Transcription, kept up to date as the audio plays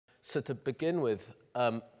So to begin with,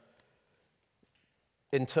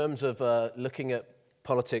 in terms of looking at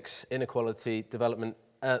politics, inequality, development,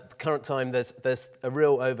 at the current time there's a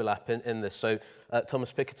real overlap in this. So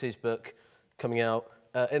Thomas Piketty's book coming out,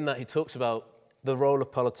 in that he talks about the role of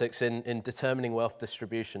politics in determining wealth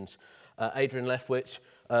distributions. Adrian Lefwich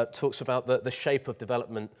talks about the shape of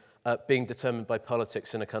development being determined by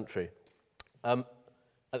politics in a country. At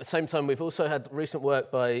the same time, we've also had recent work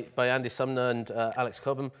by Andy Sumner and Alex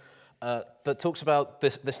Cobham that talks about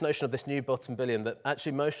this notion of this new bottom billion, that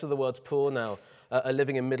actually most of the world's poor now are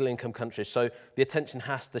living in middle-income countries. So the attention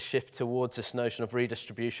has to shift towards this notion of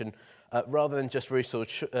redistribution rather than just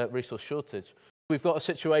resource shortage. We've got a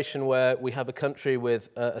situation where we have a country with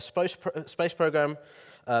a space program.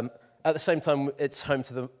 At the same time, it's home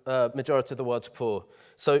to the majority of the world's poor.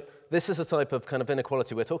 So this is a type of kind of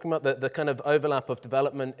inequality. We're talking about the kind of overlap of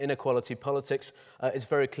development, inequality, politics is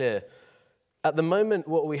very clear. At the moment,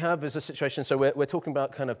 what we have is a situation, so we're talking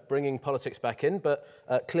about kind of bringing politics back in, but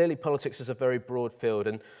clearly politics is a very broad field,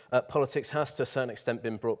 and politics has to a certain extent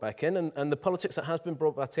been brought back in, and the politics that has been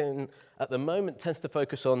brought back in at the moment tends to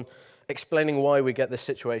focus on explaining why we get this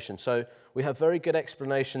situation. So we have very good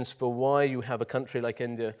explanations for why you have a country like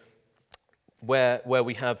India where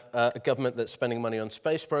we have a government that's spending money on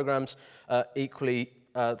space programs, equally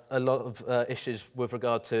a lot of issues with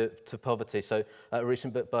regard to poverty. So a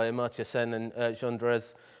recent book by Amartya Sen and Jean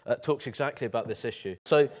Drez talks exactly about this issue.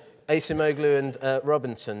 So Acemoglu and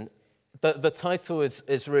Robinson, the title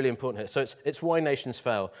is really important here. So it's Why Nations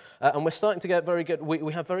Fail. And we're starting to get very good,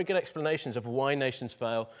 we have very good explanations of why nations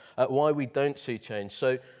fail, why we don't see change.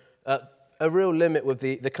 So a real limit with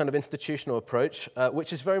the kind of institutional approach,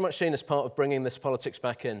 which is very much seen as part of bringing this politics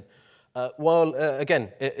back in. While, again,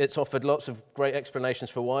 it's offered lots of great explanations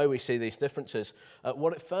for why we see these differences,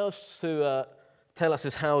 what it fails to tell us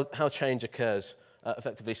is how change occurs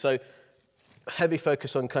effectively. So heavy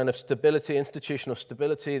focus on kind of stability, institutional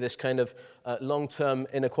stability, this kind of long-term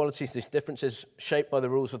inequalities, these differences shaped by the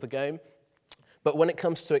rules of the game. But when it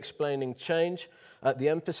comes to explaining change, the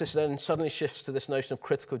emphasis then suddenly shifts to this notion of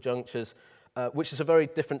critical junctures, which is a very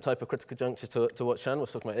different type of critical juncture to what Shan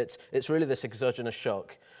was talking about. It's really this exogenous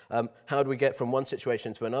shock. How do we get from one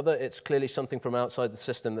situation to another? It's clearly something from outside the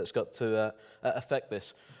system that's got to affect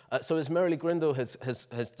this. So as Merrily Grindle has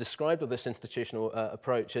described with this institutional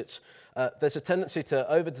approach, there's a tendency to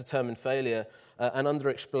overdetermine failure and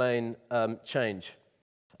underexplain change.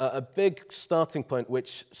 A big starting point,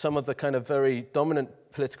 which some of the kind of very dominant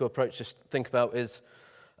political approaches think about, is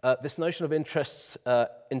this notion of interests,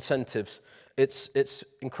 incentives. It's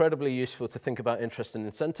incredibly useful to think about interest and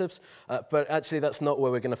incentives, but actually that's not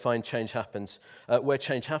where we're going to find change happens. Where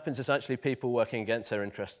change happens is actually people working against their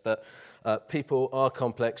interests, that people are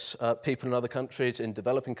complex, people in other countries, in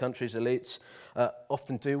developing countries, elites,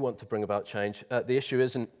 often do want to bring about change. The issue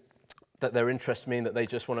isn't that their interests mean that they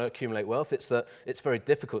just want to accumulate wealth. It's that it's very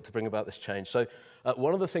difficult to bring about this change. So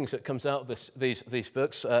one of the things that comes out of these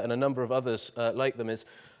books, and a number of others like them, is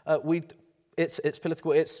it's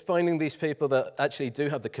political. It's finding these people that actually do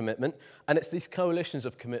have the commitment, and it's these coalitions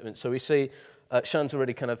of commitment. So we see, Shan's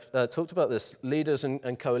already kind of talked about this, leaders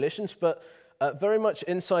and coalitions, but very much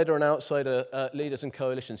insider and outsider leaders and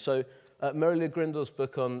coalitions. So Merrily Grindle's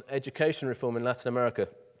book on education reform in Latin America,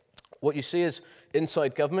 what you see is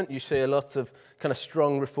inside government, you see a lot of kind of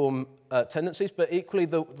strong reform tendencies, but equally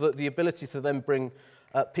the ability to then bring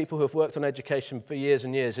people who have worked on education for years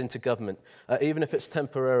and years into government, even if it's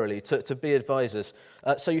temporarily, to be advisors.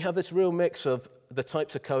 So you have this real mix of the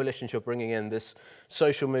types of coalitions you're bringing in, this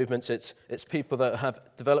social movements, it's people that have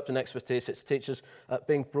developed an expertise, it's teachers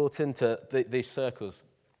being brought into these circles.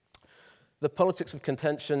 The politics of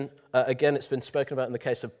contention, again, it's been spoken about in the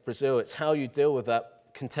case of Brazil. It's how you deal with that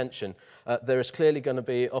contention. There is clearly going to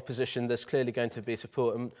be opposition, there's clearly going to be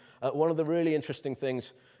support. And one of the really interesting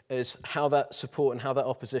things is how that support and how that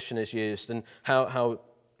opposition is used, and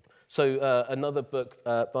another book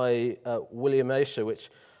by William Asher, which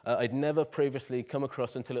I'd never previously come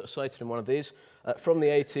across until it was cited in one of these, from the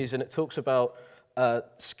 80s, and it talks about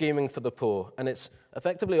scheming for the poor. And it's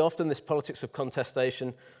effectively often this politics of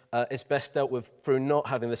contestation is best dealt with through not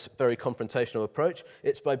having this very confrontational approach.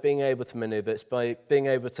 It's by being able to maneuver, it's by being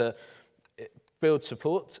able to build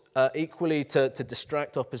support, equally to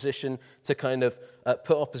distract opposition, to kind of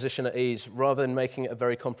put opposition at ease, rather than making it a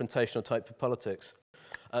very confrontational type of politics.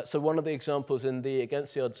 So one of the examples in the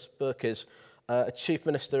Against the Odds book is a chief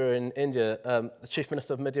minister in India, the chief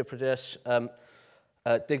minister of Madhya Pradesh,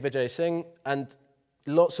 Digvijay Singh, and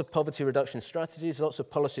lots of poverty reduction strategies, lots of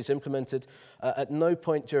policies implemented. At no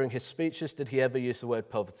point during his speeches did he ever use the word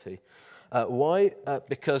poverty. Why?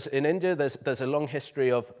 Because in India there's a long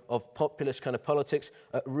history of populist kind of politics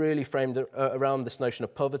really framed around this notion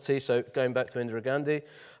of poverty, so going back to Indira Gandhi.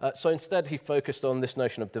 So instead he focused on this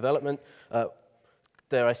notion of development.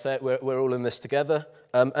 Dare I say it, we're all in this together.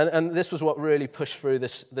 And this was what really pushed through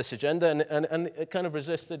this agenda, and it kind of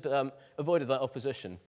avoided that opposition.